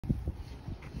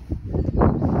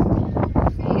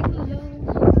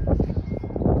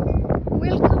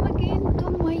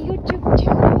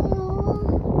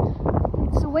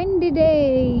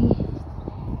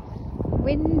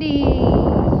windy.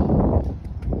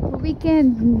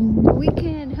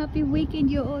 Weekend, happy weekend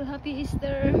you all, happy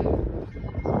Easter.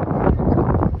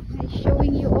 I'm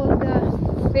showing you all the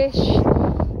fish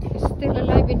still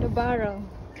alive in the barrel.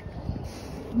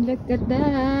 Look at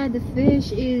that, the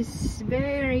fish is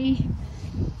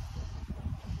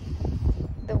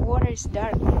the water is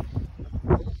dark.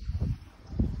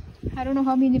 I don't know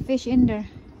how many fish in there.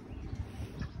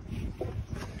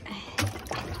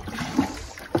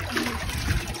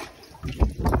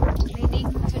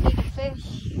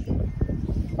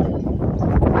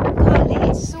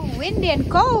 Windy and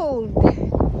cold.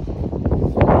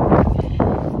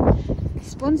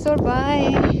 Sponsored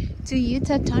by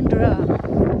Toyota Tundra.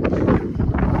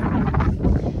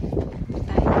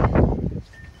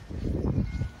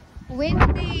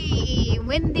 Windy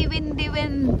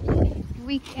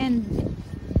weekend.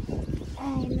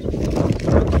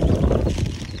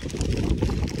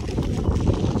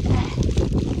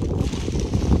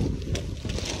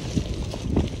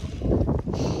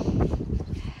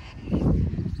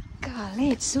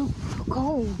 It's so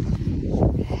cold.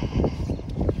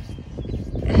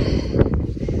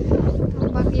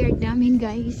 Backyard namin,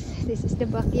 guys. This is the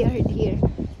backyard here.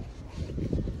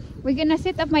 We're gonna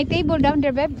set up my table down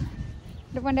there, babe.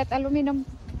 The one that aluminum.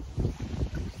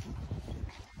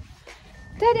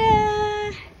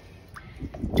 Ta-da!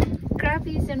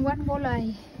 Crappies and one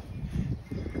walleye.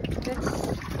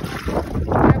 That's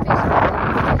crappies.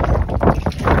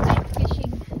 Night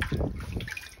fishing.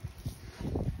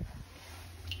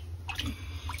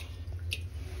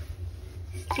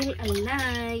 Still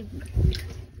alive.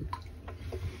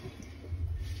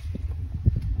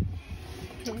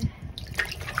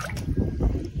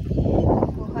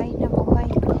 Buhay na buhay.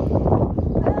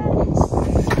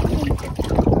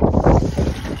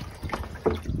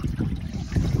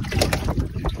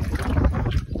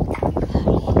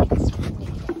 It's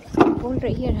cold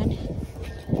right here, hon.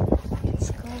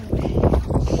 It's cold.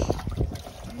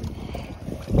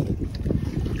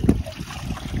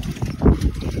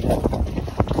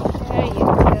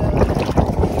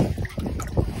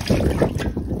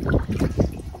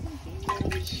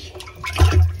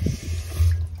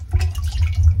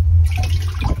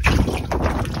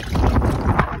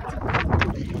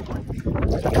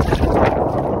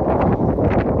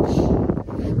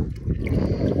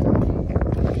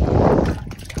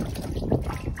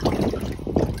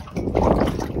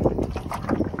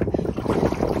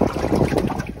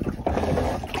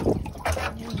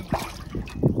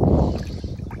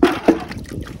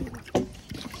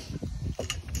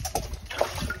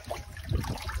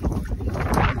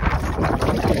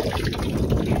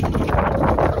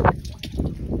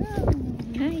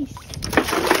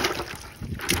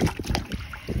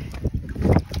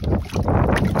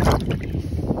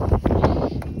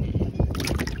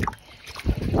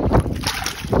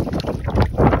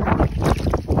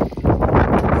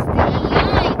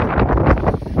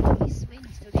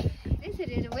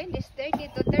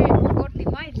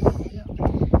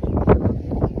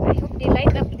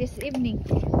 This evening.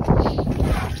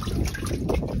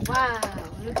 Wow,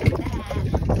 look at that.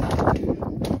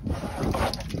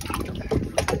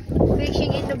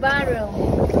 Fishing in the barrel.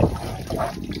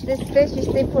 This fish is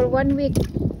stay for 1 week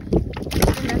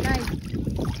in the night.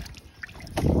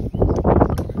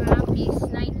 Crappies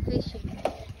night fishing.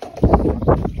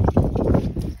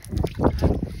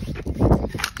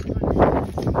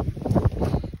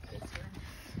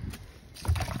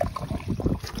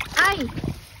 Ay!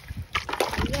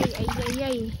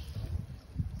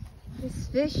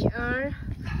 These fish are,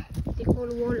 they call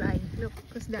walleye. Look,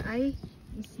 because the eye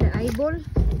is the eyeball.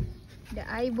 The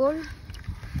eyeball,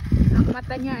 ang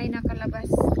mata niya ay nakalabas,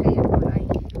 kaya walleye.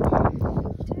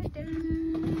 Tada!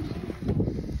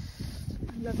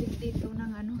 Ang labig dito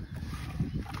ng ano.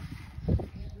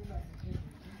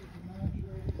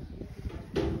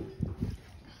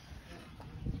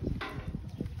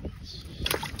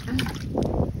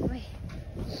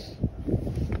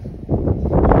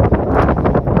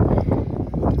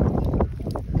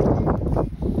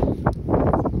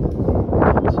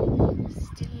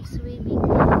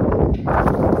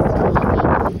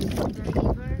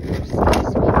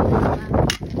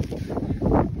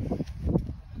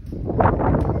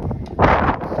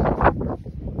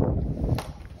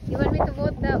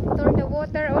 Turn the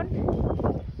water on.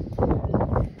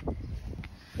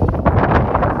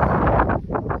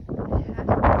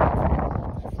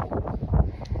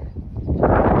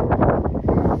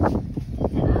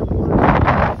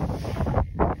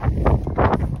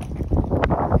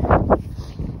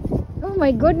 Oh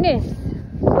my goodness,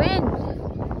 when?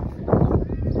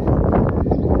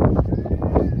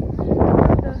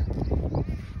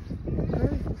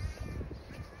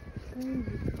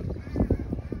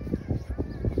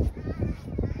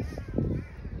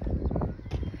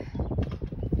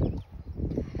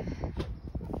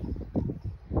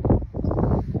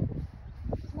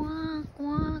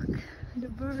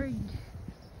 bird.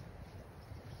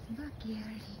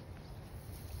 Backyard.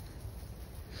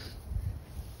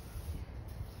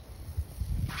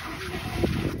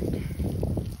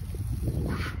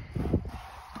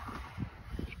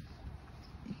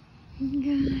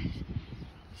 God,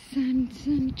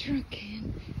 sun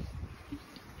trucking.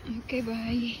 Okay,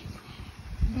 bye.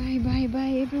 Bye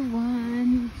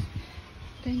everyone.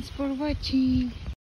 Thanks for watching.